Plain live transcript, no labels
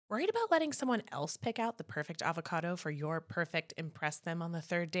Worried about letting someone else pick out the perfect avocado for your perfect impress them on the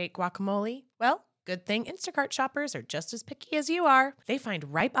third date guacamole? Well, good thing Instacart shoppers are just as picky as you are. They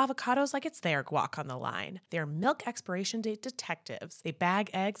find ripe avocados like it's their guac on the line. They're milk expiration date detectives. They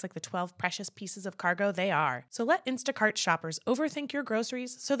bag eggs like the 12 precious pieces of cargo they are. So let Instacart shoppers overthink your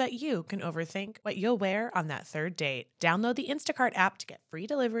groceries so that you can overthink what you'll wear on that third date. Download the Instacart app to get free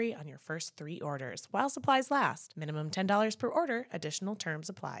delivery on your first 3 orders while supplies last. Minimum $10 per order. Additional terms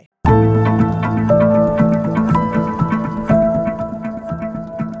apply.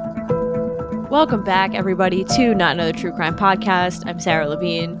 Welcome back, everybody, to Not Another True Crime Podcast. I'm Sarah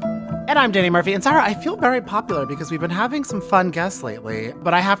Levine. And I'm Danny Murphy. And Sarah, I feel very popular because we've been having some fun guests lately.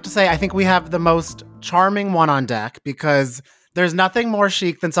 But I have to say, I think we have the most charming one on deck because there's nothing more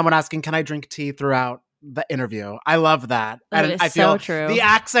chic than someone asking, can I drink tea throughout the interview? I love that. That and is I feel so true. The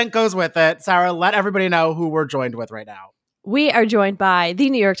accent goes with it. Sarah, let everybody know who we're joined with right now. We are joined by the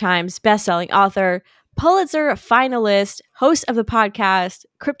New York Times bestselling author, Pulitzer finalist, host of the podcast,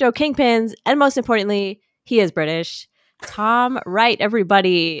 Crypto Kingpins, and most importantly, he is British, Tom Wright,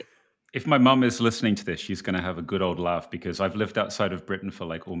 everybody. If my mum is listening to this, she's going to have a good old laugh because I've lived outside of Britain for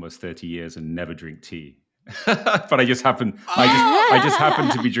like almost 30 years and never drink tea. But I just happen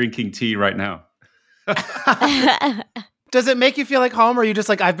to be drinking tea right now. Does it make you feel like home, or are you just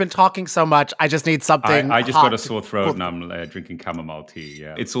like, I've been talking so much, I just need something I just hot got a sore throat and I'm drinking chamomile tea.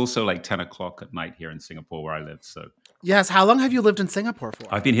 Yeah, it's also like 10 o'clock at night here in Singapore where I live. So Yes, how long have you lived in Singapore for?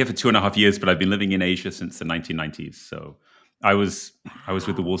 I've been here for 2.5 years, but I've been living in Asia since the 1990s. So I was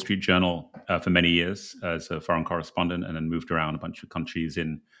with the Wall Street Journal for many years as a foreign correspondent, and then moved around a bunch of countries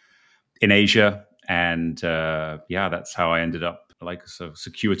in Asia. And that's how I ended up, like a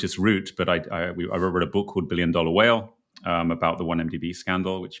circuitous route. But I wrote a book called $1 Billion Whale about the 1MDB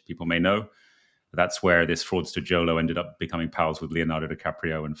scandal, which people may know. That's where this fraudster Jolo ended up becoming pals with Leonardo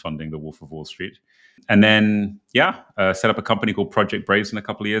DiCaprio and funding The Wolf of Wall Street. And then, set up a company called Project Brazen a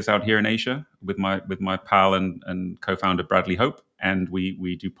couple of years out here in Asia with my pal and co-founder Bradley Hope. And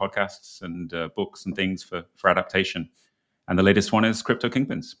we do podcasts and books and things for adaptation. And the latest one is Crypto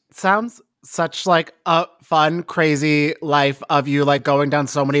Kingpins. Sounds such like a fun, crazy life of you like going down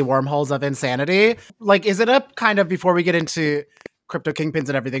so many wormholes of insanity. Like, is it a kind of, before we get into Crypto Kingpins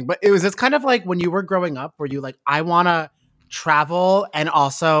and everything, but was this kind of like when you were growing up, were you like, I want to travel and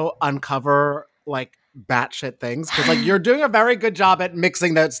also uncover like batshit things? Because like you're doing a very good job at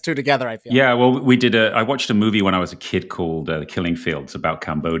mixing those two together, I feel. Yeah, well, I watched a movie when I was a kid called The Killing Fields about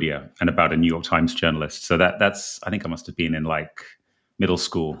Cambodia and about a New York Times journalist. So that's, I think I must have been in like middle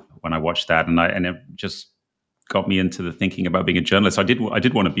school when I watched that. And it just got me into the thinking about being a journalist. I did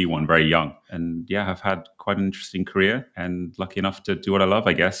want to be one very young. And yeah, I've had quite an interesting career and lucky enough to do what I love,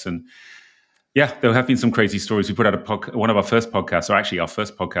 I guess. And yeah, there have been some crazy stories. We put out one of our first podcasts, or actually our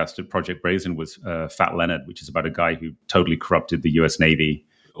first podcast at Project Brazen was Fat Leonard, which is about a guy who totally corrupted the US Navy,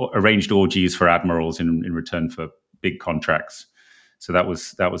 arranged orgies for admirals in return for big contracts. So that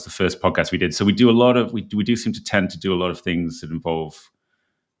was the first podcast we did. So we do we do seem to tend to do a lot of things that involve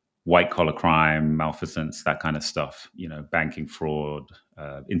white collar crime, malfeasance, that kind of stuff, banking fraud,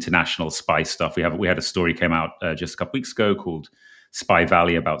 international spy stuff. We had a story came out just a couple weeks ago called Spy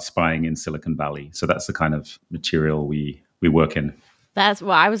Valley, about spying in Silicon Valley. So that's the kind of material we work in. That's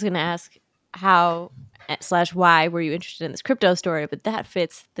what I was going to ask. How/why were you interested in this crypto story? But that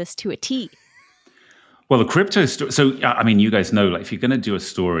fits this to a T. Well, the crypto story. So, I mean, you guys know, like, if you're going to do a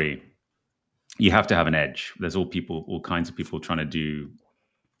story, you have to have an edge. There's all kinds of people trying to do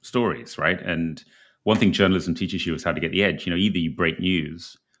stories, right? And one thing journalism teaches you is how to get the edge. Either you break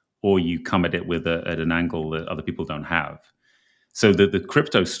news or you come at it at an angle that other people don't have. So the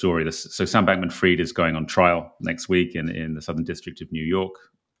crypto story, so Sam Bankman-Fried is going on trial next week in the Southern District of New York.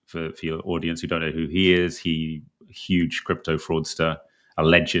 For your audience who don't know who he is, huge crypto fraudster,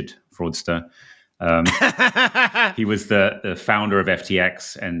 alleged fraudster. He was the founder of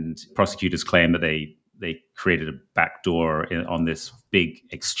FTX, and prosecutors claim that they created a backdoor on this big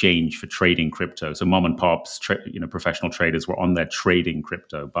exchange for trading crypto. So mom and pops, professional traders were on there trading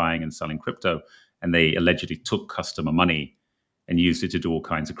crypto, buying and selling crypto, and they allegedly took customer money and used it to do all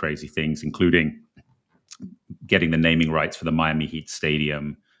kinds of crazy things, including getting the naming rights for the Miami Heat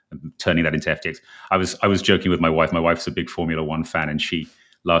Stadium and turning that into FTX. I was joking with my wife. My wife's a big Formula One fan, and she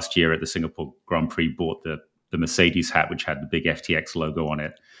last year at the Singapore Grand Prix bought the Mercedes hat, which had the big FTX logo on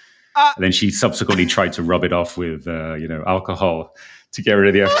it. And then she subsequently tried to rub it off with alcohol to get rid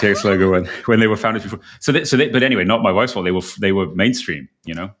of the FTX logo when they were founded before. But anyway, not my wife's fault. They were mainstream,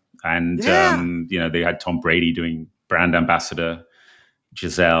 and they had Tom Brady doing brand ambassador,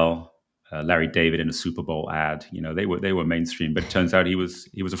 Giselle, Larry David in a Super Bowl ad. They were mainstream, but it turns out he was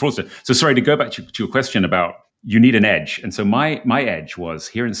a fraudster. So sorry, to go back to your question about you need an edge. And so my edge was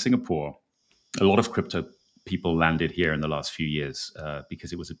here in Singapore. A lot of crypto people landed here in the last few years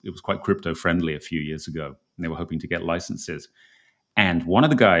because it was quite crypto friendly a few years ago, and they were hoping to get licenses. And one of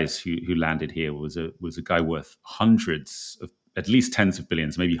the guys who landed here was a guy worth hundreds of, at least tens of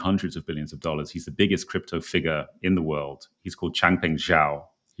billions, maybe hundreds of billions of dollars. He's the biggest crypto figure in the world. He's called Changpeng Zhao.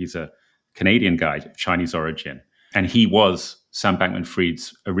 He's a Canadian guy of Chinese origin. And he was Sam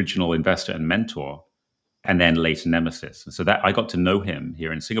Bankman-Fried's original investor and mentor, and then later nemesis. And so that I got to know him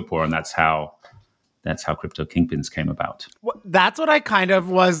here in Singapore, and that's how Crypto Kingpins came about. Well, that's what I kind of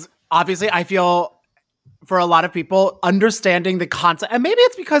was. Obviously, I feel for a lot of people, understanding the concept, and maybe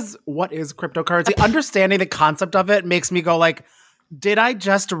it's because what is cryptocurrency? Understanding the concept of it makes me go like, did I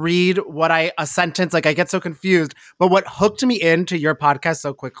just read a sentence? Like I get so confused. But what hooked me into your podcast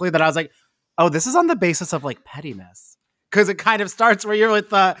so quickly that I was like, oh, this is on the basis of like pettiness. Because it kind of starts where you're with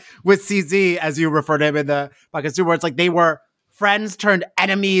CZ, as you refer to him in the podcast too, where it's like they were friends turned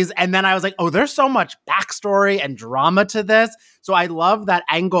enemies. And then I was like, oh, there's so much backstory and drama to this. So I love that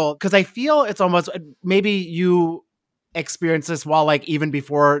angle because I feel it's almost, maybe you experienced this while like even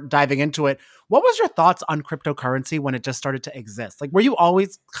before diving into it. What was your thoughts on cryptocurrency when it just started to exist? Like, were you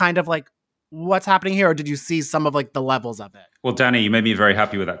always kind of like, what's happening here? Or did you see some of like the levels of it? Well, Danny, you made me very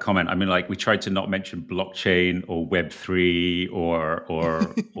happy with that comment. I mean, like we tried to not mention blockchain or Web3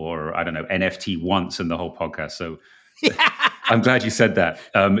 or I don't know, NFT once in the whole podcast. So yeah. I'm glad you said that.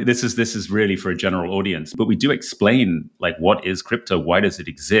 This is really for a general audience, but we do explain like what is crypto, why does it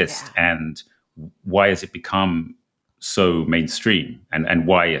exist, and why has it become so mainstream, and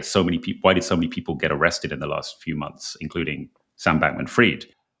why did so many people get arrested in the last few months, including Sam Bankman-Fried.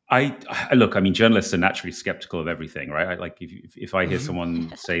 I look, I mean, journalists are naturally skeptical of everything, right? I, like if I hear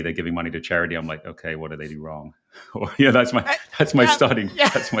someone say they're giving money to charity, I'm like, okay, what did they do wrong? Or that's my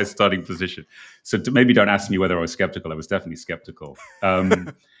starting position. So maybe don't ask me whether I was skeptical. I was definitely skeptical.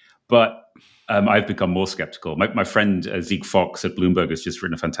 But I've become more skeptical. My friend Zeke Fox at Bloomberg has just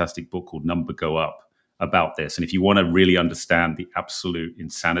written a fantastic book called Number Go Up about this. And if you want to really understand the absolute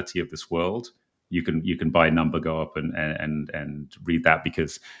insanity of this world, you can buy Number Go Up and read that,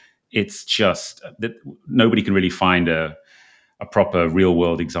 because it's just that nobody can really find a proper real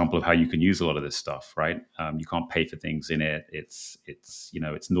world example of how you can use a lot of this stuff, right? You can't pay for things in it. It's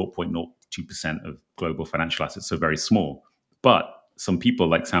 0.02% of global financial assets, so very small. But some people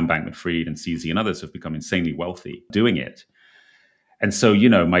like Sam Bankman-Fried and CZ and others have become insanely wealthy doing it. And so,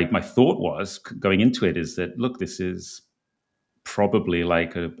 my thought was going into it is that, look, this is probably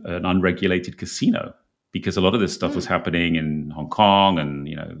like an unregulated casino, because a lot of this stuff was happening in Hong Kong and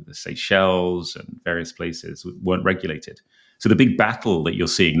the Seychelles and various places weren't regulated. So the big battle that you're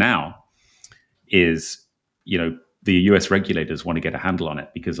seeing now is the US regulators want to get a handle on it,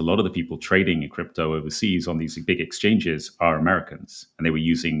 because a lot of the people trading in crypto overseas on these big exchanges are Americans, and they were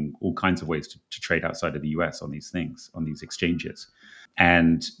using all kinds of ways to trade outside of the US on these things, on these exchanges,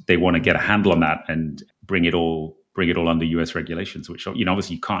 and they want to get a handle on that and bring it all under US regulations, which,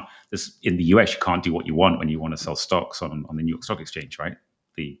 obviously you can't. In the US, you can't do what you want when you want to sell stocks on the New York Stock Exchange, right?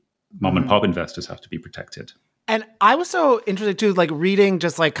 The mom and pop investors have to be protected. And I was so interested too, like reading,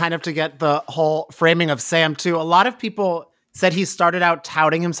 just like kind of to get the whole framing of Sam too. A lot of people said he started out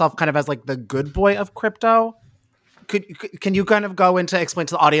touting himself kind of as like the good boy of crypto. Can you kind of go into explain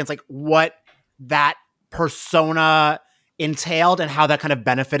to the audience like what that persona entailed and how that kind of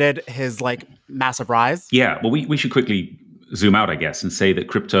benefited his like massive rise? Yeah, well, we should quickly zoom out, I guess, and say that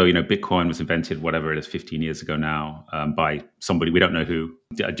crypto, Bitcoin was invented, whatever it is, 15 years ago now, by somebody, we don't know who,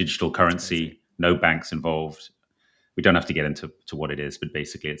 a digital currency, no banks involved. We don't have to get into what it is, but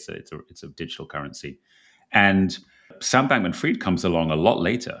basically it's a digital currency. And Sam Bankman-Fried comes along a lot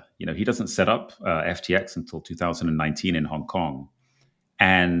later. He doesn't set up FTX until 2019 in Hong Kong.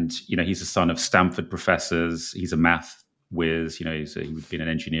 And, he's the son of Stanford professors. He's a math whiz. He'd been an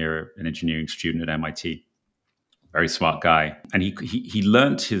engineering student at MIT. Very smart guy. And he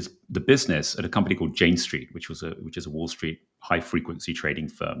learned the business at a company called Jane Street, which is a Wall Street high frequency trading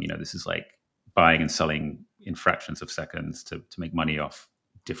firm. This is like buying and selling in fractions of seconds to make money off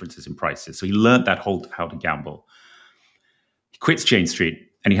differences in prices. So he learned how to gamble. He quits Jane Street,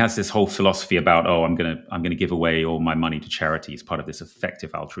 and he has this whole philosophy about, I'm gonna give away all my money to charity as part of this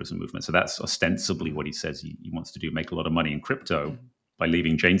effective altruism movement. So that's ostensibly what he says he wants to do, make a lot of money in crypto by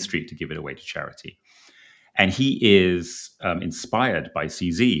leaving Jane Street to give it away to charity. And he is inspired by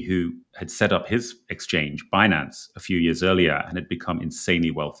CZ, who had set up his exchange, Binance, a few years earlier and had become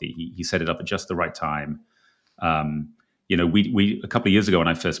insanely wealthy. He set it up at just the right time. we a couple of years ago when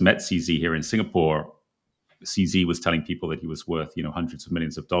I first met CZ here in Singapore, CZ was telling people that he was worth, hundreds of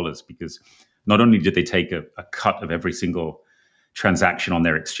millions of dollars, because not only did they take a cut of every single transaction on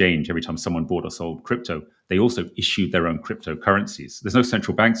their exchange every time someone bought or sold crypto, they also issued their own cryptocurrencies. There's no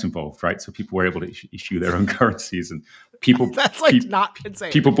central banks involved, right? So people were able to issue their own currencies, and people That's like not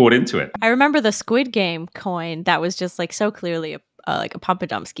insane. people bought into it. I remember the Squid Game coin that was just like so clearly like a pump and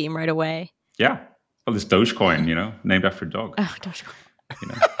dump scheme right away. Yeah. Well, this Dogecoin, named after a dog. Oh, Dogecoin.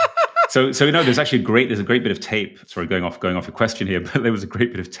 So there's actually a great bit of tape. Sorry, going off your question here, but there was a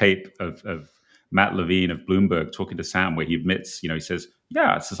great bit of tape of Matt Levine of Bloomberg talking to Sam, where he admits, he says,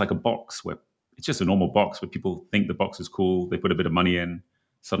 yeah, it's just like a box where it's just a normal box where people think the box is cool. They put a bit of money in.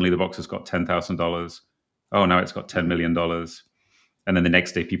 Suddenly the box has got $10,000. Oh, now it's got $10 million. And then the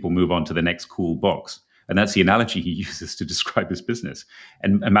next day people move on to the next cool box. And that's the analogy he uses to describe his business.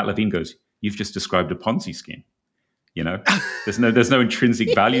 And Matt Levine goes, you've just described a Ponzi scheme. There's no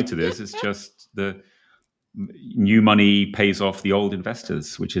intrinsic value to this. It's just the new money pays off the old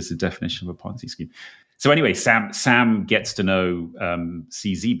investors, which is the definition of a Ponzi scheme. So anyway, Sam gets to know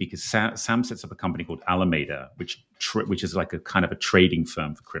CZ because Sam sets up a company called Alameda, which is like a kind of a trading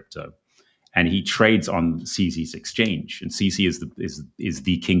firm for crypto, and he trades on CZ's exchange. And CZ is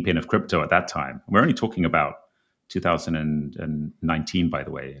the kingpin of crypto at that time. We're only talking about 2019, by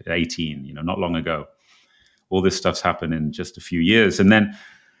the way, 18. Not long ago. All this stuff's happened in just a few years, and then.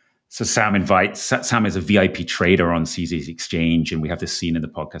 So Sam is a VIP trader on CZ's exchange, and we have this scene in the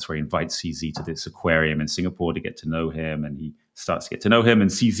podcast where he invites CZ to this aquarium in Singapore to get to know him, and he starts to get to know him, and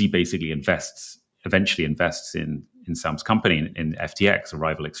CZ basically eventually invests in Sam's company, in FTX, a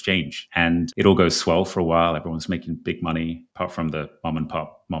rival exchange. And it all goes swell for a while. Everyone's making big money, apart from the mom and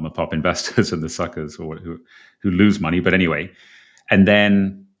pop investors and the suckers who lose money. But anyway, and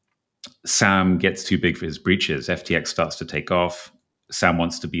then Sam gets too big for his britches. FTX starts to take off. Sam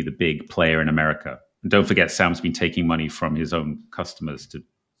wants to be the big player in America. And don't forget, Sam's been taking money from his own customers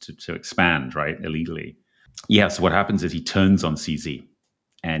to expand, right, illegally. Yeah, so what happens is he turns on CZ,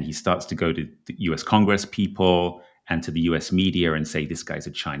 and he starts to go to the US Congress people and to the US media and say, this guy's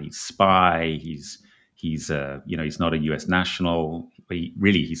a Chinese spy. He's not a US national.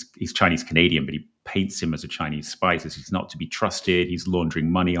 He's Chinese Canadian, but he paints him as a Chinese spy, says he's not to be trusted. He's laundering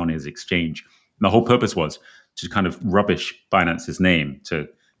money on his exchange. And the whole purpose was to kind of rubbish Binance's name, to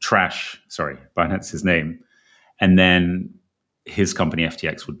trash Binance's name. And then his company,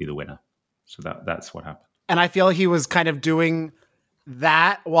 FTX, would be the winner. So that's what happened. And I feel he was kind of doing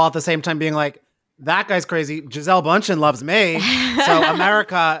that while at the same time being like, that guy's crazy. Gisele Bundchen loves me. So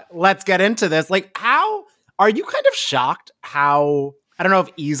America, let's get into this. Like, how are you kind of shocked how, I don't know if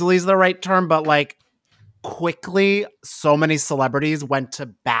easily is the right term, but like quickly so many celebrities went to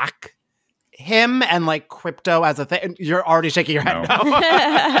back him and like crypto as a thing? You're already shaking your head. No. No.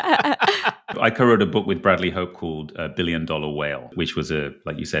 I co-wrote a book with Bradley Hope called $1 Billion Whale, which was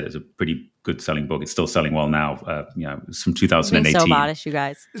like you said, is a pretty good selling book. It's still selling well now. It's from 2018. Being so modest, you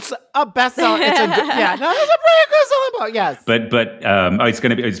guys. It's a bestseller. It's a good, yeah, no, it's a pretty good selling book. Yes, but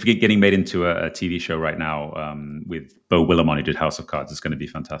it's getting made into a TV show right now with Bo Willimon, who did House of Cards. It's going to be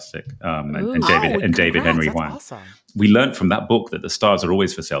fantastic. And David Henry Hwang. Awesome. We learned from that book that the stars are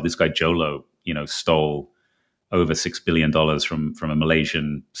always for sale. This guy Jolo, stole over $6 billion from a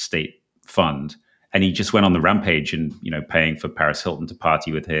Malaysian state fund, and he just went on the rampage and paying for Paris Hilton to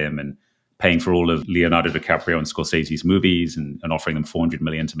party with him and paying for all of Leonardo DiCaprio and Scorsese's movies and offering them $400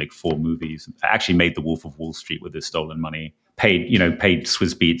 million to make 4 movies. Actually made The Wolf of Wall Street with his stolen money. Paid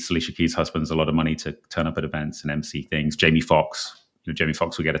Swizz Beatz, Alicia Keys' husbands, a lot of money to turn up at events and MC things. Jamie Foxx would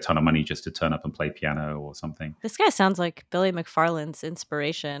get a ton of money just to turn up and play piano or something. This guy sounds like Billy McFarland's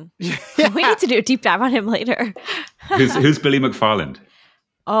inspiration. Yeah. We need to do a deep dive on him later. Who's Billy McFarland?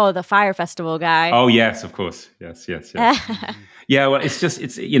 Oh, the Fire Festival guy. Oh, yes, of course. Yes. Yeah, well,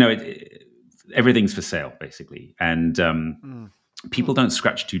 everything's for sale, basically. And people don't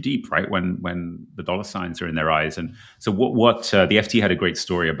scratch too deep, right, when the dollar signs are in their eyes. And so what the FT had a great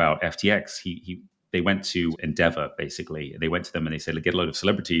story about FTX. They went to Endeavor, basically. They went to them and they said, get a load of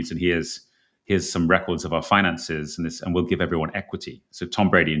celebrities, and here's some records of our finances, and we'll give everyone equity. So Tom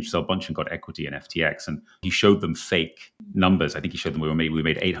Brady and Gisele Bundchen got equity in FTX, and he showed them fake numbers. I think he showed them we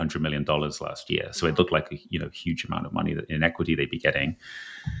made $800 million last year. So it looked like a huge amount of money in equity they'd be getting.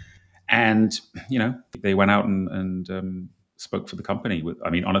 And they went out and spoke for the company.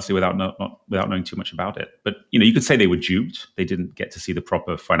 Honestly, without knowing too much about it. But you could say they were duped. They didn't get to see the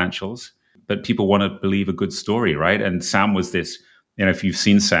proper financials. But people want to believe a good story, right? And Sam was this. If you've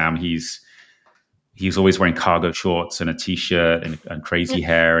seen Sam, he's always wearing cargo shorts and a t-shirt and crazy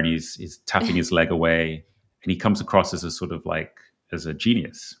hair, and he's tapping his leg away. and he comes across as a sort of like as a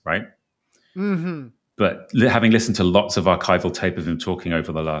genius, right? Mm-hmm. But having listened to lots of archival tape of him talking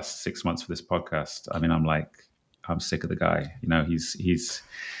over the last 6 months for this podcast, I mean, I'm sick of the guy. He's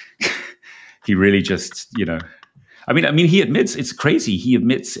he really just, I mean, he admits it's crazy. He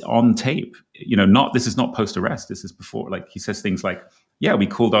admits on tape, this is not post arrest. This is before. Like he says things like, "Yeah, we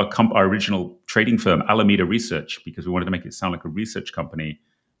called our original trading firm Alameda Research because we wanted to make it sound like a research company,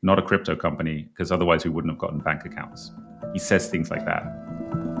 not a crypto company, because otherwise we wouldn't have gotten bank accounts." He says things like that.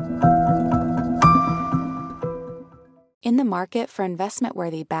 In the market for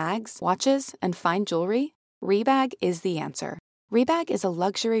investment-worthy bags, watches, and fine jewelry, Rebag is the answer. Rebag is a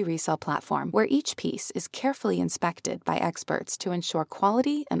luxury resale platform where each piece is carefully inspected by experts to ensure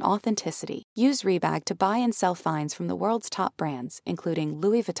quality and authenticity. Use Rebag to buy and sell finds from the world's top brands, including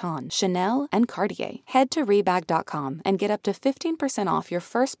Louis Vuitton, Chanel, and Cartier. Head to Rebag.com and get up to 15% off your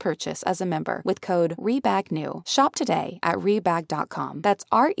first purchase as a member with code REBAGNEW. Shop today at Rebag.com. That's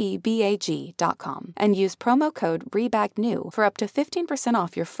REBAG.com. And use promo code REBAGNEW for up to 15%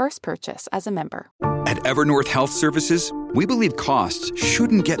 off your first purchase as a member. At Evernorth Health Services, we believe costs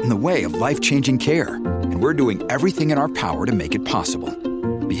shouldn't get in the way of life-changing care, and we're doing everything in our power to make it possible.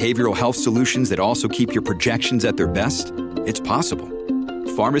 Behavioral health solutions that also keep your projections at their best? It's possible.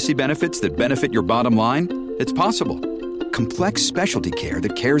 Pharmacy benefits that benefit your bottom line? It's possible. Complex specialty care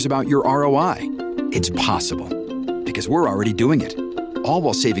that cares about your ROI? It's possible. Because we're already doing it. All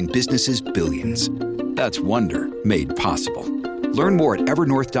while saving businesses billions. That's Wonder made possible. Learn more at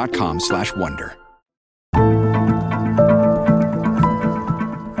evernorth.com/wonder.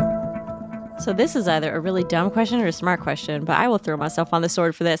 So this is either a really dumb question or a smart question, but I will throw myself on the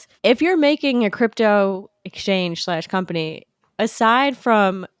sword for this. If you're making a crypto exchange / company, aside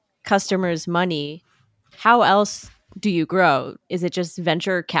from customers' money, how else do you grow? Is it just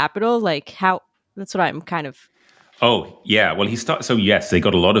venture capital? Like how? That's what I'm kind of. Oh, yeah. Well, so yes, they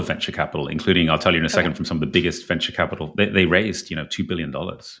got a lot of venture capital, including, I'll tell you in a second, from some of the biggest venture capital. They raised, $2 billion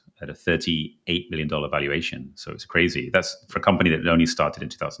at a $38 million valuation. So it's crazy. That's for a company that only started in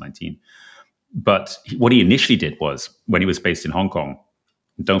 2019. But what he initially did was, when he was based in Hong Kong,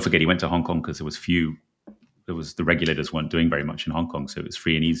 don't forget he went to Hong Kong because the regulators weren't doing very much in Hong Kong, so it was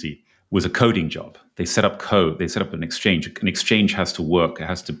free and easy, was a coding job. They set up code, they set up an exchange. An exchange has to work, it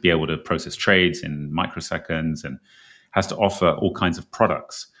has to be able to process trades in microseconds and has to offer all kinds of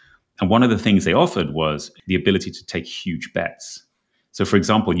products. And one of the things they offered was the ability to take huge bets. So for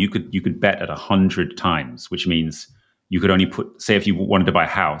example, you could bet at 100 times, which means you could only say if you wanted to buy a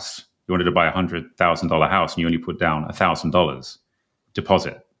house, you wanted to buy $100,000 house and you only put down $1,000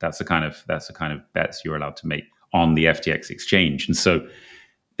 deposit. That's the kind of bets you're allowed to make on the FTX exchange. And so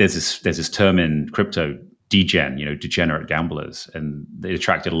there's this term in crypto, degenerate gamblers, and they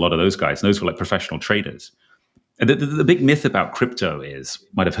attracted a lot of those guys. And those were like professional traders. And the big myth about crypto is, you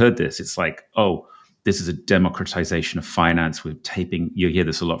might have heard this, it's like, oh, this is a democratization of finance. You hear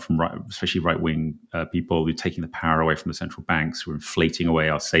this a lot from especially right-wing people. We're taking the power away from the central banks. We're inflating away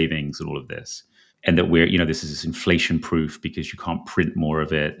our savings and all of this. And that this is inflation proof because you can't print more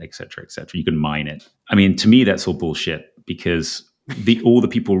of it, et cetera, et cetera. You can mine it. I mean, to me, that's all bullshit because all the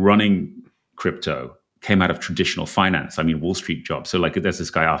people running crypto came out of traditional finance. I mean, Wall Street jobs. So like there's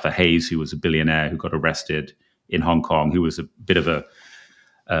this guy, Arthur Hayes, who was a billionaire who got arrested in Hong Kong, who was a bit of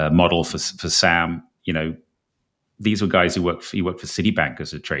a model for Sam. These were guys he worked for Citibank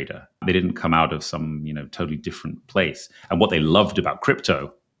as a trader. They didn't come out of some, totally different place. And what they loved about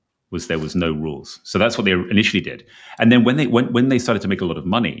crypto was there was no rules. So that's what they initially did. And then when they started to make a lot of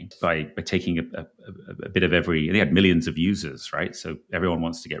money by taking a bit of they had millions of users, right? So everyone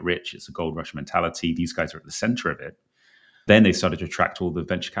wants to get rich. It's a gold rush mentality. These guys are at the center of it. Then they started to attract all the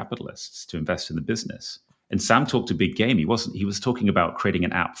venture capitalists to invest in the business. And Sam talked a big game. He was talking about creating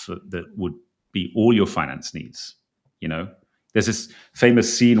an app that would be all your finance needs. There's this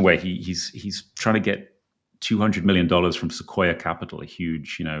famous scene where he's trying to get $200 million from Sequoia Capital, a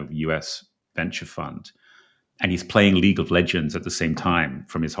huge, US venture fund. And he's playing League of Legends at the same time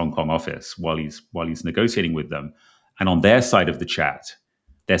from his Hong Kong office while he's negotiating with them. And on their side of the chat,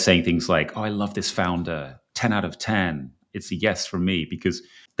 they're saying things like, oh, I love this founder, 10 out of 10. It's a yes from me, because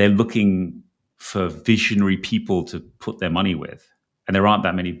they're looking for visionary people to put their money with. And there aren't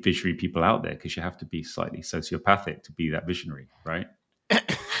that many visionary people out there because you have to be slightly sociopathic to be that visionary, right?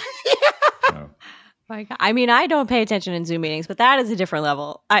 So. My God. I mean, I don't pay attention in Zoom meetings, but that is a different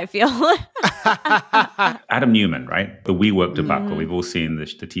level, I feel. Adam Newman, right? The WeWork debacle. Mm-hmm. We've all seen the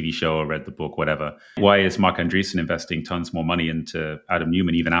TV show or read the book, whatever. Why is Mark Andreessen investing tons more money into Adam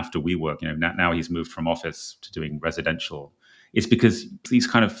Newman even after WeWork? Now he's moved from office to doing residential. It's because these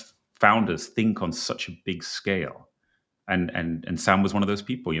kind of founders think on such a big scale. And Sam was one of those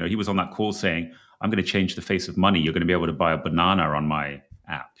people. He was on that call saying, I'm going to change the face of money. You're going to be able to buy a banana on my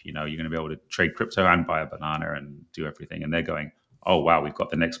app. You're going to be able to trade crypto and buy a banana and do everything. And they're going, oh, wow, we've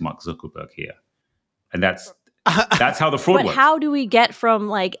got the next Mark Zuckerberg here. And that's how the fraud But works. how do we get from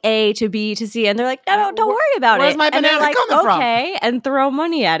like A to B to C? And they're like, no, don't worry about where's it. my And they're banana like, coming from? okay, and throw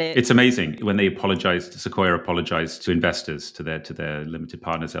money at it. It's amazing when they apologized. Sequoia apologized to investors, to their limited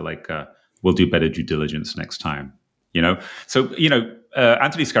partners. They're like, we'll do better due diligence next time. So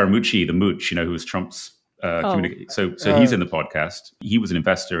Anthony Scaramucci, the Mooch, who was Trump's communicator. So he's in the podcast. He was an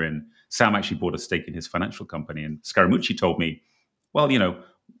investor in. Sam actually bought a stake in his financial company, and Scaramucci told me, well,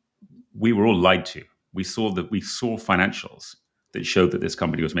 we were all lied to. We saw financials that showed that this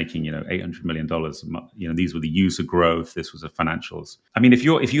company was making, $800 million. These were the user growth. This was the financials. I mean, if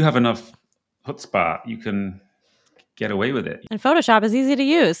you have enough chutzpah, you can get away with it. And Photoshop is easy to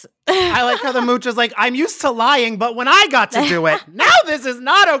use. I like how the Mooch is like, I'm used to lying, but when I got to do it, now this is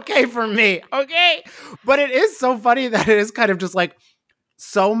not okay for me. Okay. But it is so funny that it is kind of just like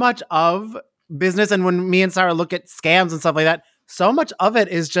so much of business. And when me and Sarah look at scams and stuff like that, so much of it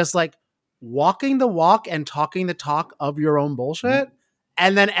is just like walking the walk and talking the talk of your own bullshit. Mm-hmm.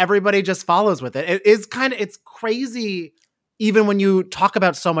 And then everybody just follows with it. It's crazy. Even when you talk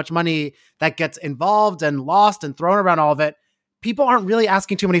about so much money that gets involved and lost and thrown around all of it, people aren't really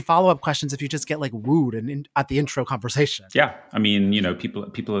asking too many follow-up questions if you just get like wooed at the intro conversation. Yeah. I mean,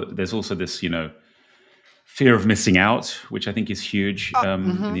 people, there's also this, fear of missing out, which I think is huge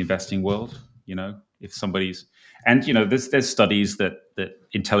in the investing world. If somebody's, and, there's studies that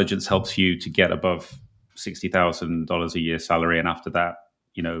intelligence helps you to get above $60,000 a year salary. And after that,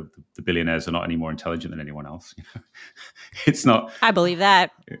 the billionaires are not any more intelligent than anyone else. It's not. I believe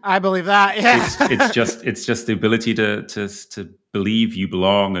that. Yeah. It's just the ability to believe you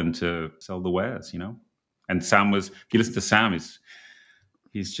belong and to sell the wares. And Sam was. If you listen to Sam,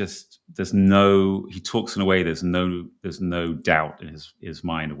 he's just he talks in a way there's no doubt in his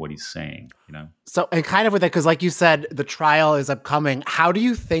mind of what he's saying. So and kind of with it, because like you said, the trial is upcoming. How do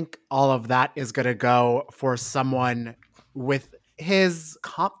you think all of that is going to go for someone with his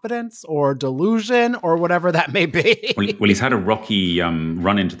confidence or delusion or whatever that may be? Well, he's had a rocky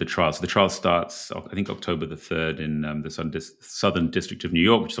run into the trial. So the trial starts, I think, October the 3rd in the Southern District of New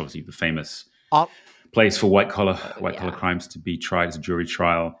York, which is obviously the famous place for white collar crimes to be tried as a jury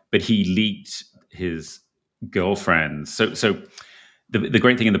trial. But he leaked his girlfriend. So the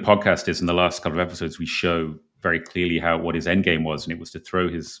great thing in the podcast is in the last couple of episodes, we show very clearly what his end game was, and it was to throw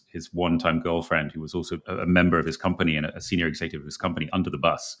his one-time girlfriend, who was also a member of his company and a senior executive of his company, under the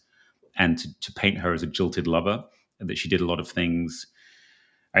bus, and to paint her as a jilted lover, and that she did a lot of things.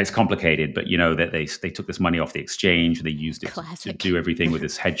 It's complicated, but that they took this money off the exchange and they used it to do everything with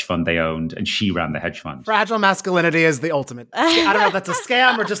this hedge fund they owned, and she ran the hedge fund. Fragile masculinity is the ultimate. I don't know if that's a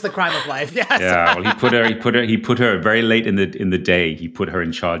scam or just the crime of life. Yes. Yeah. Well, he put her very late in the day. He put her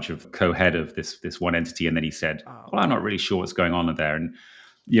in charge of co-head of this one entity, and then he said, "Well, I'm not really sure what's going on there." And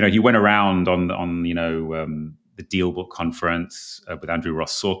he went around on the Deal Book conference with Andrew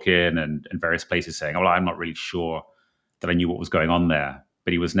Ross Sorkin and various places saying, "Well, I'm not really sure that I knew what was going on there."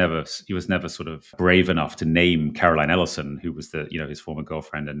 But he was never sort of brave enough to name Caroline Ellison, who was his former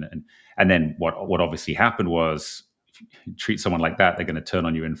girlfriend. And then what obviously happened was, if you treat someone like that, they're going to turn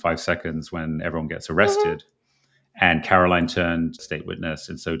on you in 5 seconds when everyone gets arrested. Mm-hmm. And Caroline turned state witness,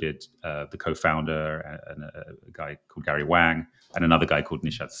 and so did the co-founder and a guy called Gary Wang and another guy called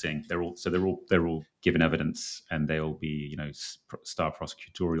Nishad Singh. They're all given evidence, and they'll be star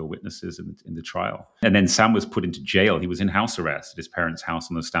prosecutorial witnesses in the trial. And then Sam was put into jail. He was in house arrest at his parents' house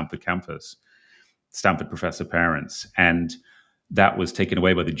on the Stanford campus, Stanford professor parents, and that was taken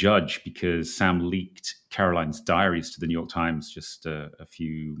away by the judge because Sam leaked Caroline's diaries to the New York Times just a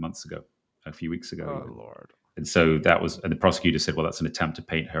few weeks ago. Oh Lord. And so and the prosecutor said, well, that's an attempt to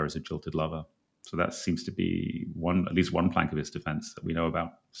paint her as a jilted lover. So that seems to be at least one plank of his defense that we know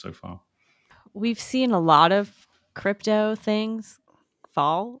about so far. We've seen a lot of crypto things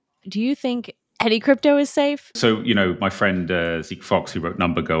fall. Do you think any crypto is safe? So, my friend Zeke Fox, who wrote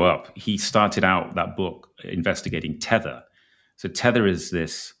Number Go Up, he started out that book investigating Tether. So Tether is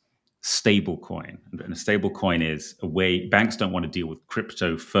this stable coin. And a stable coin is a way banks don't want to deal with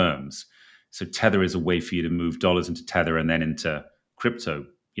crypto firms. So Tether is a way for you to move dollars into Tether and then into crypto,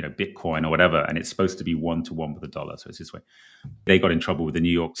 Bitcoin or whatever. And it's supposed to be 1-to-1 with the dollar. So it's this way. They got in trouble with the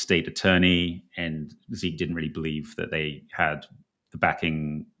New York state attorney, and Zeke didn't really believe that they had the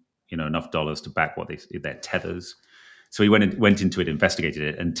backing, enough dollars to back their tethers. So he went into it, investigated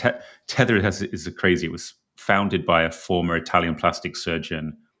it. And Tether is crazy. It was founded by a former Italian plastic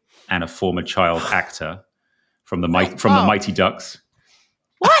surgeon and a former child actor from the Mighty Ducks.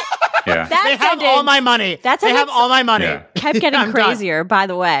 What? Yeah. They have all my money. That's they have all my money. Yeah. kept getting I'm crazier, by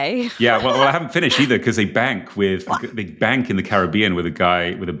the way. Yeah, well, I haven't finished either because they bank in the Caribbean with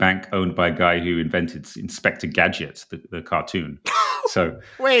a bank owned by a guy who invented Inspector Gadget, the cartoon. So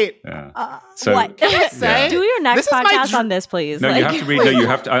Wait. so What? say? Do your next This is my podcast on this, please. no, you have to read. No, you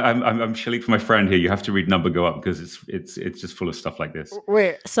have to. I'm shilling for my friend here. You have to read Number Go Up because it's just full of stuff like this.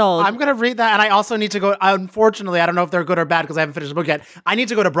 Wait. Sold. I'm going to read that. And I also need to go. Unfortunately, I don't know if they're good or bad because I haven't finished the book yet. I need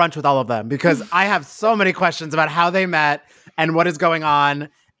to go to brunch with all of them because I have so many questions about how they met and what is going on.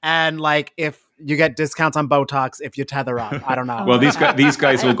 And like if you get discounts on Botox if you tether up. I don't know. Well, these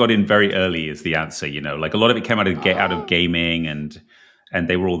guys all got in very early is the answer. Like a lot of it came out of gaming and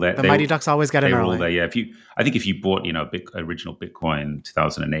they were all there. The Mighty Ducks always get in They were early. all there. Yeah. I think if you bought, original Bitcoin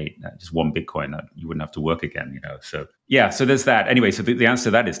 2008, just one Bitcoin, you wouldn't have to work again. So yeah. So there's that. Anyway, so the answer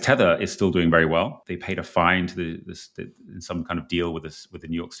to that is Tether is still doing very well. They paid a fine to in some kind of deal with the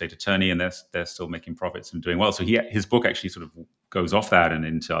New York State attorney, and they're still making profits and doing well. So his book actually sort of goes off that and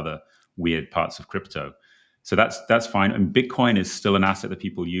into other weird parts of crypto. So that's fine. And Bitcoin is still an asset that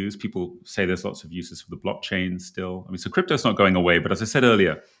people use. People say there's lots of uses for the blockchain still. So crypto's not going away. But as I said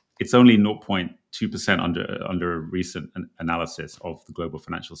earlier, it's only 0.2% under a recent analysis of the global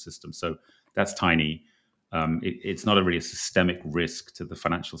financial system. So that's tiny. It's not really a systemic risk to the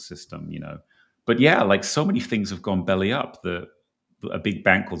financial system, But yeah, like so many things have gone belly up. A big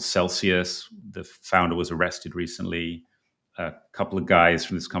bank called Celsius, the founder was arrested recently. A couple of guys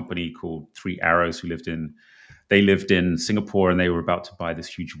from this company called Three Arrows who lived in Singapore, and they were about to buy this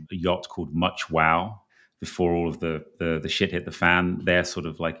huge yacht called Much Wow before all of the shit hit the fan. They're sort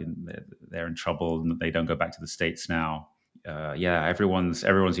of like they're in trouble and they don't go back to the States now. Everyone's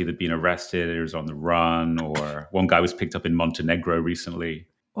either been arrested or is on the run, or one guy was picked up in Montenegro recently.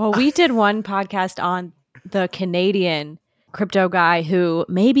 Well, we did one podcast on the Canadian crypto guy who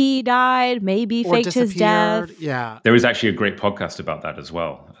maybe died, maybe Or faked his death. disappeared. Yeah. There is actually a great podcast about that as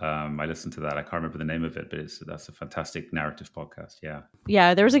well. I listened to that. I can't remember the name of it, but that's a fantastic narrative podcast. Yeah.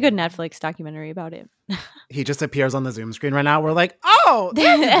 Yeah, there was a good Netflix documentary about it. He just appears on the Zoom screen right now. We're like, oh,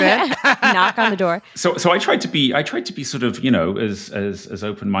 there you've been. Knock on the door. So I tried to be sort of, as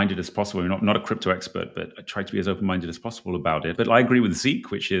open-minded as possible. I'm not a crypto expert, but I tried to be as open-minded as possible about it. But I agree with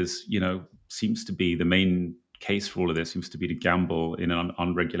Zeke, which is, seems to be the main case for all of this seems to be to gamble in an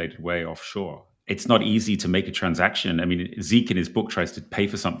unregulated way offshore. It's not easy to make a transaction. I mean, Zeke in his book tries to pay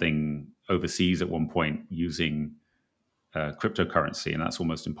for something overseas at one point using cryptocurrency, and that's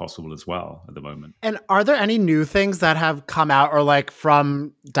almost impossible as well at the moment. And are there any new things that have come out or like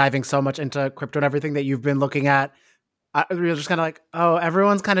from diving so much into crypto and everything that you've been looking at? You're just kind of like, oh,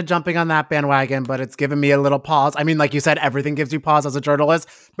 everyone's kind of jumping on that bandwagon, but it's given me a little pause. I mean, like you said, everything gives you pause as a journalist,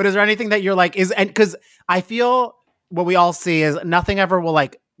 but is there anything that you're like, because I feel what we all see is nothing ever will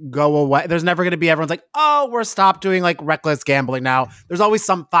like go away. There's never going to be everyone's like, oh, we're stopped doing like reckless gambling now. There's always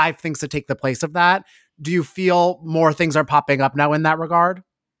some 5 things to take the place of that. Do you feel more things are popping up now in that regard?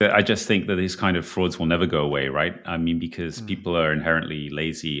 I just think that these kind of frauds will never go away, right? I mean, because people are inherently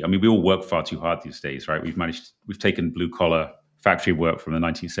lazy. I mean, we all work far too hard these days, right? We've taken blue collar factory work from the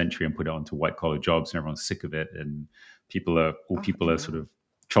 19th century and put it onto white collar jobs, and everyone's sick of it. And people are sort of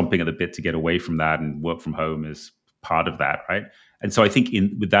chomping at the bit to get away from that, and work from home is part of that, right? And so I think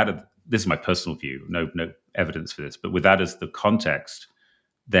with that, this is my personal view, no evidence for this, but with that as the context,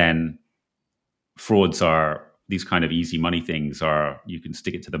 then frauds are these kind of easy money things you can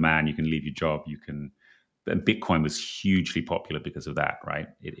stick it to the man, you can leave your job, and Bitcoin was hugely popular because of that, right?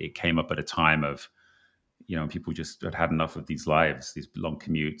 It came up at a time of, people just had enough of these lives, these long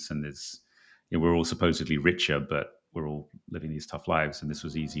commutes, and we're all supposedly richer, but we're all living these tough lives, and this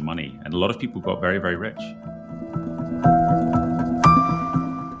was easy money. And a lot of people got very, very rich.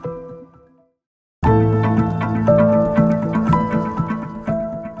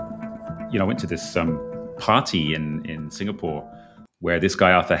 I went to this party in Singapore where this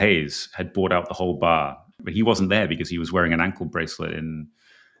guy, Arthur Hayes, had bought out the whole bar. But he wasn't there because he was wearing an ankle bracelet in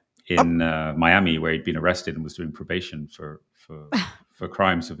Miami, where he'd been arrested and was doing probation for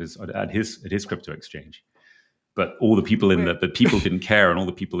crimes at his crypto exchange. But all the people people didn't care, and all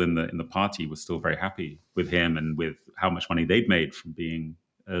the people in the party were still very happy with him and with how much money they'd made from being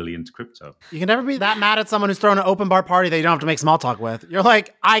early into crypto. You can never be that mad at someone who's throwing an open bar party that you don't have to make small talk with. You're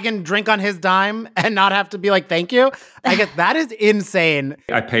like, I can drink on his dime and not have to be like, thank you. I guess that is insane.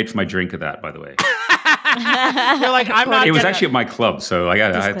 I paid for my drink at that, by the way. You're like, I'm not. It was actually at my club, so I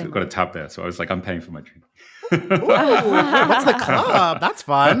got a tab there. So I was like, I'm paying for my drink. What's the club? That's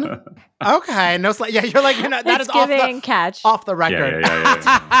fun. Okay, no, yeah, you're like, that It's is off giving the catch. off the record.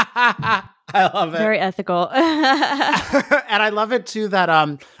 Yeah. I love it. Very ethical. And I love it too that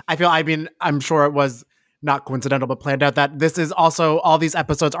I'm sure it was not coincidental but planned out that this is also all these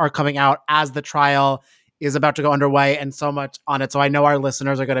episodes are coming out as the trial is about to go underway and so much on it. So I know our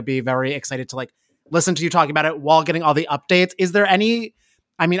listeners are going to be very excited to like listen to you talking about it while getting all the updates. Is there any,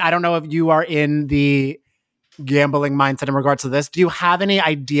 I don't know if you are in the gambling mindset in regards to this. Do you have any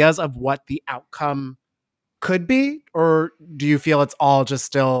ideas of what the outcome could be? Or do you feel it's all just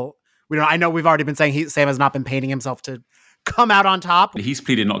still, I know we've already been saying Sam has not been painting himself to come out on top. He's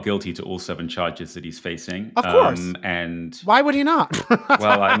pleaded not guilty to all 7 charges that he's facing. Of course. And why would he not?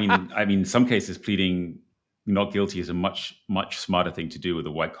 well, in some cases, pleading not guilty is a much, much smarter thing to do with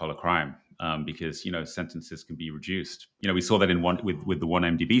a white collar crime. Because sentences can be reduced. We saw that with the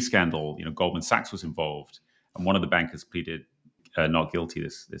 1MDB scandal. Goldman Sachs was involved, and one of the bankers pleaded not guilty.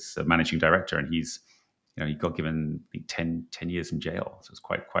 This managing director, and he got given I think 10 years in jail. So it's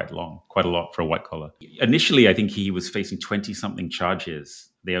quite long, quite a lot for a white collar. Initially, I think he was facing 20-something charges.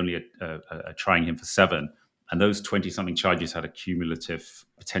 They only are trying him for 7. And those 20-something charges had a cumulative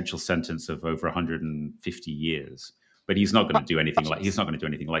potential sentence of over 150 years. But he's not going to do anything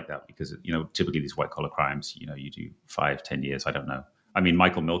like that because typically these white collar crimes, you do 5-10 years. I don't know.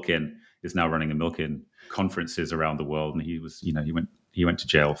 Michael Milken is now running the Milken conferences around the world, and he went to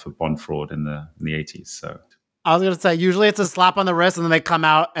jail for bond fraud in the 80s. So I was going to say usually it's a slap on the wrist, and then they come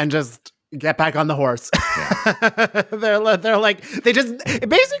out and just get back on the horse. Yeah. they're like they just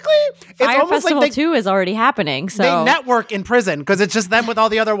basically it's Fire almost Festival like 2 is already happening. So they network in prison because it's just them with all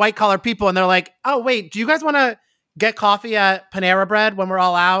the other white collar people, and they're like, oh wait, do you guys want to get coffee at Panera Bread when we're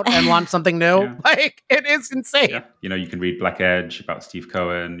all out and launch something new? Yeah. Like, it is insane. Yeah. You can read Black Edge about Steve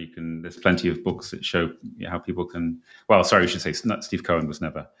Cohen. There's plenty of books that show how people can. Well, sorry, we should say Steve Cohen was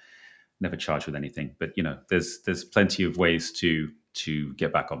never charged with anything. But there's plenty of ways to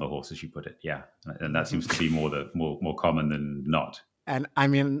get back on the horse, as you put it. Yeah, and that seems to be more common than not. And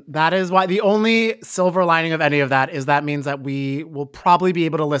that is why the only silver lining of any of that is that means that we will probably be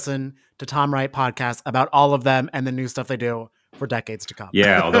able to listen to Tom Wright podcasts about all of them and the new stuff they do for decades to come.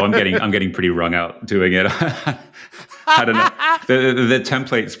 Yeah, although I'm getting pretty wrung out doing it. I don't know. The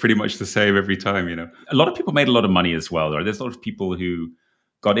template's pretty much the same every time. A lot of people made a lot of money as well. There's a lot of people who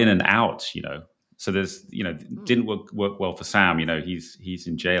got in and out. So there's didn't work well for Sam. He's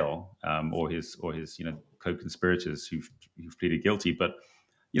in jail, or his co-conspirators who've pleaded guilty. But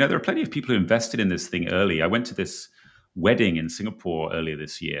there are plenty of people who invested in this thing early. I went to this wedding in Singapore earlier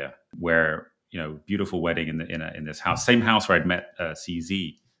this year, where beautiful wedding in this house, same house where I'd met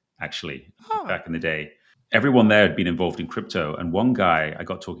CZ actually back in the day. Everyone there had been involved in crypto, and one guy I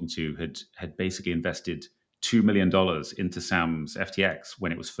got talking to had basically invested $2 million into Sam's FTX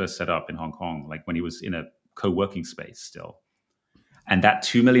when it was first set up in Hong Kong, like when he was in a co-working space still. And that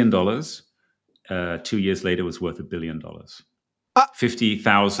 $2 million 2 years later was worth $1 billion.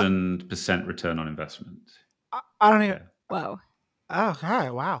 50,000% return on investment. I don't even. Wow. Okay.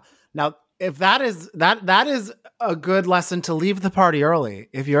 Wow. Now, if that is a good lesson to leave the party early,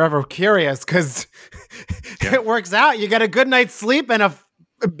 if you're ever curious, because it works out. You get a good night's sleep and $1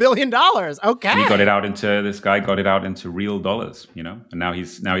 billion. Okay. And this guy got it out into real dollars, and now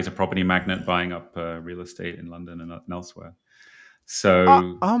he's a property magnate buying up real estate in London and elsewhere.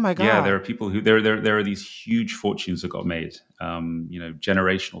 So, oh my God. Yeah, there are people who there are these huge fortunes that got made,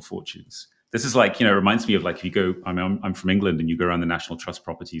 generational fortunes. This is like, it reminds me of like if you go, I'm from England, and you go around the National Trust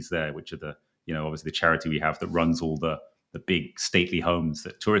properties there, which are the, obviously the charity we have that runs all the big stately homes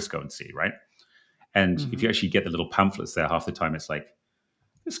that tourists go and see, right? And if you actually get the little pamphlets there, half the time it's like,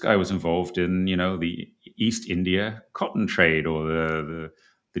 this guy was involved in, the East India cotton trade or the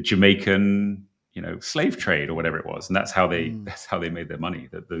Jamaican, slave trade or whatever it was. And that's how they made their money,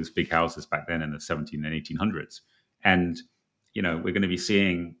 those big houses back then in the 17 and 1800s. And, we're going to be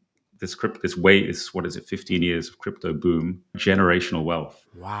seeing this 15 years of crypto boom, generational wealth.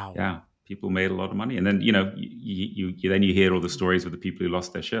 Wow. Yeah. People made a lot of money. And then, you hear all the stories of the people who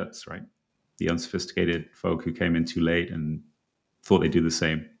lost their shirts, right? The unsophisticated folk who came in too late and thought they'd do the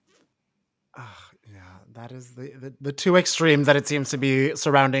same. Yeah, that is the two extremes that it seems to be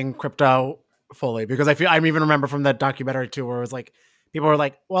surrounding crypto fully. Because I even remember from that documentary too, where it was like, people were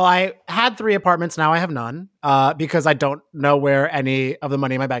like, well, I had 3 apartments, now I have none, because I don't know where any of the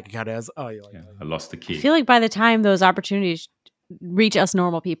money in my bank account is. Oh, you're like, I lost the key. I feel like by the time those opportunities reach us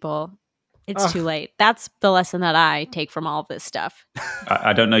normal people, it's too late. That's the lesson that I take from all of this stuff.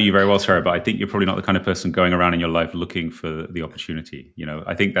 I don't know you very well, Sarah, but I think you're probably not the kind of person going around in your life looking for the opportunity.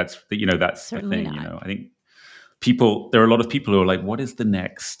 I think that's the Certainly thing. not. I think there are a lot of people who are like, what is the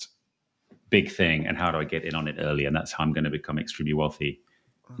next big thing and how do I get in on it early? And that's how I'm going to become extremely wealthy.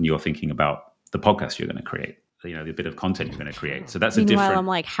 And you're thinking about the podcast you're going to create, the bit of content you're going to create. So that's Meanwhile, a different. I'm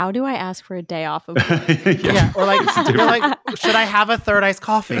like, how do I ask for a day off of Yeah. Or like, you're like, should I have a third iced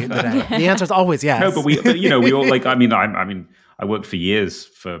coffee today? The answer is always yes. No, but we all like, I worked for years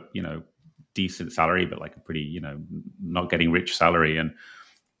for, decent salary, but like a pretty, not getting rich salary. And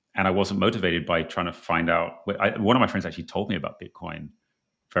I wasn't motivated by trying to find out. One of my friends actually told me about Bitcoin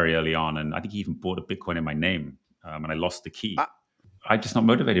very early on. And I think he even bought a Bitcoin in my name. And I lost the key. I'm just not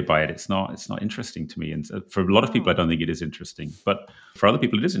motivated by it. It's not interesting to me. And for a lot of people, I don't think it is interesting. But for other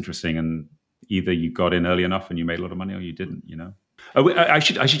people, it is interesting. And either you got in early enough and you made a lot of money, or you didn't. I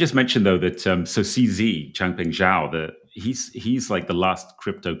should just mention though that so CZ Changpeng Zhao, he's like the last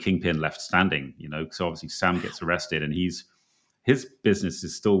crypto kingpin left standing. So obviously Sam gets arrested, and his business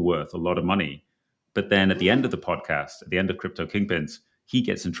is still worth a lot of money. But then at the end of the podcast, at the end of Crypto Kingpins, he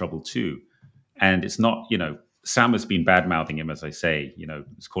gets in trouble too. And it's not, Sam has been bad-mouthing him, as I say,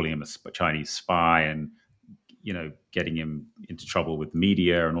 he's calling him a Chinese spy and, getting him into trouble with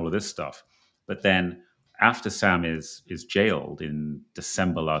media and all of this stuff. But then after Sam is jailed in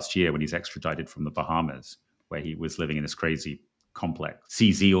December last year, when he's extradited from the Bahamas, where he was living in this crazy complex,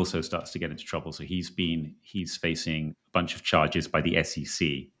 CZ also starts to get into trouble. So he's facing a bunch of charges by the SEC.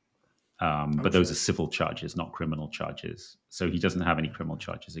 But those are civil charges, not criminal charges. So he doesn't have any criminal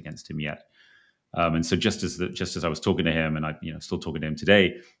charges against him yet. And so just as I was talking to him, and I still talking to him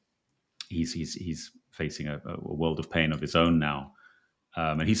today, he's facing a world of pain of his own now.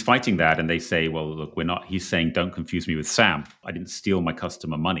 And he's fighting that. And they say, well, look, he's saying, don't confuse me with Sam. I didn't steal my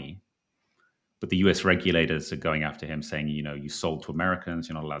customer money. But the US regulators are going after him saying, you sold to Americans.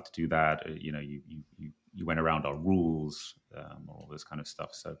 You're not allowed to do that. You went around our rules, all this kind of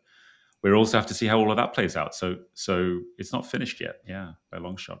stuff. So we'll also have to see how all of that plays out. So it's not finished yet. Yeah, by a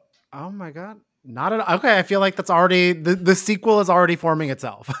long shot. Oh my God. Okay, I feel like that's already, the sequel is already forming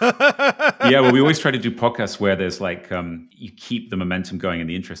itself. Yeah, well, we always try to do podcasts where there's like, you keep the momentum going and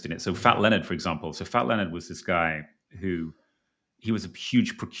the interest in it. So Fat Leonard, for example. So Fat Leonard was this guy who, he was a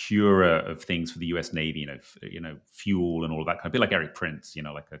huge procurer of things for the US Navy, fuel and all of that kind of, bit like Eric Prince,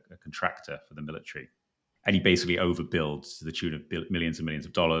 like a contractor for the military. And he basically overbilled to the tune of millions and millions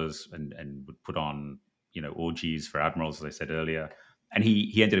of dollars and would put on, orgies for admirals, as I said earlier. And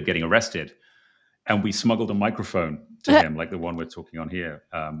he ended up getting arrested. And we smuggled a microphone to him, like the one we're talking on here.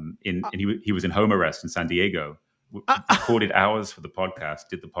 And he was in home arrest in San Diego, recorded hours for the podcast,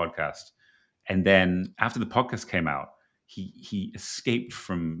 did the podcast. And then after the podcast came out, he escaped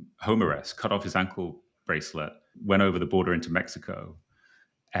from home arrest, cut off his ankle bracelet, went over the border into Mexico,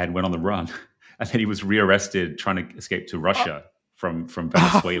 and went on the run. And then he was rearrested trying to escape to Russia from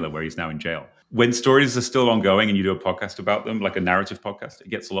Venezuela, where he's now in jail. When stories are still ongoing and you do a podcast about them, like a narrative podcast, it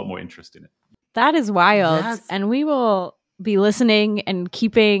gets a lot more interest in it. That is wild. Yes. And we will be listening and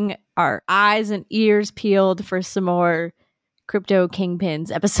keeping our eyes and ears peeled for some more Crypto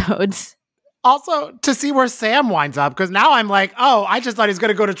Kingpins episodes. Also, to see where Sam winds up, because now I'm like, oh, I just thought he's going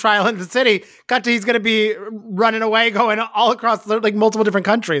to go to trial in the city. Cut to he's going to be running away, going all across like multiple different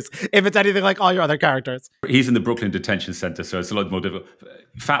countries. If it's anything like all your other characters, he's in the Brooklyn Detention Center, so it's a lot more difficult.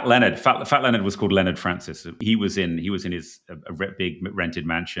 Fat Leonard was called Leonard Francis. He was in his big rented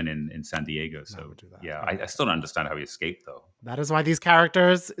mansion in San Diego. So yeah, I still don't understand how he escaped though. That is why these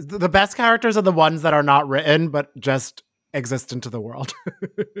characters, the best characters, are the ones that are not written but just exist into the world.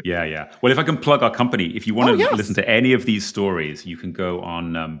 Yeah. Well, if I can plug our company, if you want to listen to any of these stories, you can go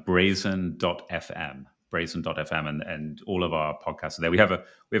on brazen.fm and all of our podcasts are there. We have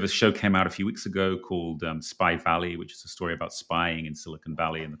a show came out a few weeks ago called Spy Valley, which is a story about spying in Silicon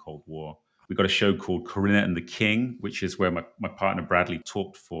Valley in the Cold War. We've got a show called Corinna and the King, which is where my partner Bradley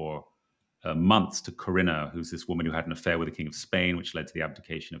talked for months to Corinna, who's this woman who had an affair with the King of Spain, which led to the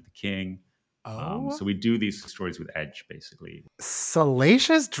abdication of the king. So we do these stories with edge, basically.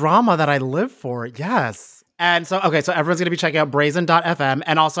 Salacious drama that I live for. Yes. And so everyone's going to be checking out brazen.fm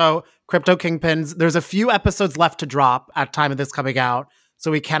and also Crypto Kingpins. There's a few episodes left to drop at time of this coming out. So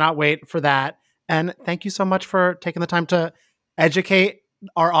we cannot wait for that. And thank you so much for taking the time to educate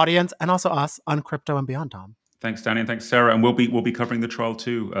our audience and also us on crypto and beyond, Tom. Thanks, Danny, and thanks, Sarah. And we'll be covering the trial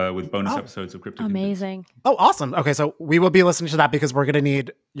too with bonus episodes of Crypto. Amazing. Kingpins. Oh, awesome. Okay, so we will be listening to that because we're going to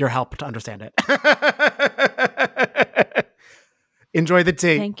need your help to understand it. Enjoy the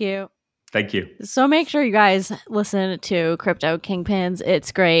tea. Thank you. Thank you. So make sure you guys listen to Crypto Kingpins.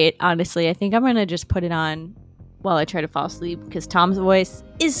 It's great. Honestly, I think I'm going to just put it on while I try to fall asleep because Tom's voice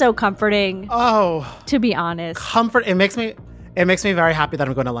is so comforting. Oh. To be honest. Comfort. It makes me It makes me very happy that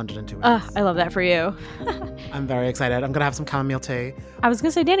I'm going to London in 2 weeks. I love that for you. I'm very excited. I'm going to have some chamomile tea. I was going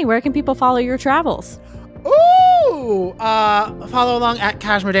to say, Danny, where can people follow your travels? Ooh! Follow along at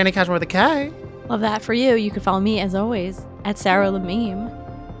Cashmere Danny, Cashmere with a K. Love that for you. You can follow me, as always, at Sarah Lameme.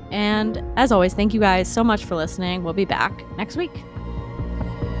 And as always, thank you guys so much for listening. We'll be back next week.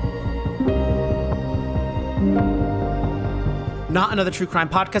 Not Another True Crime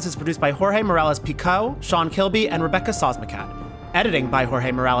Podcast is produced by Jorge Morales-Pico, Sean Kilby, and Rebecca Sosmacat. Editing by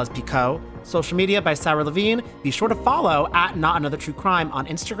Jorge Morales-Pico. Social media by Sarah Levine. Be sure to follow at Not Another True Crime on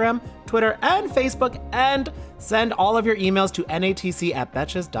Instagram, Twitter, and Facebook. And send all of your emails to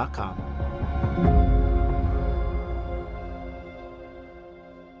natc@betches.com.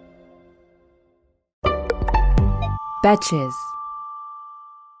 Betches.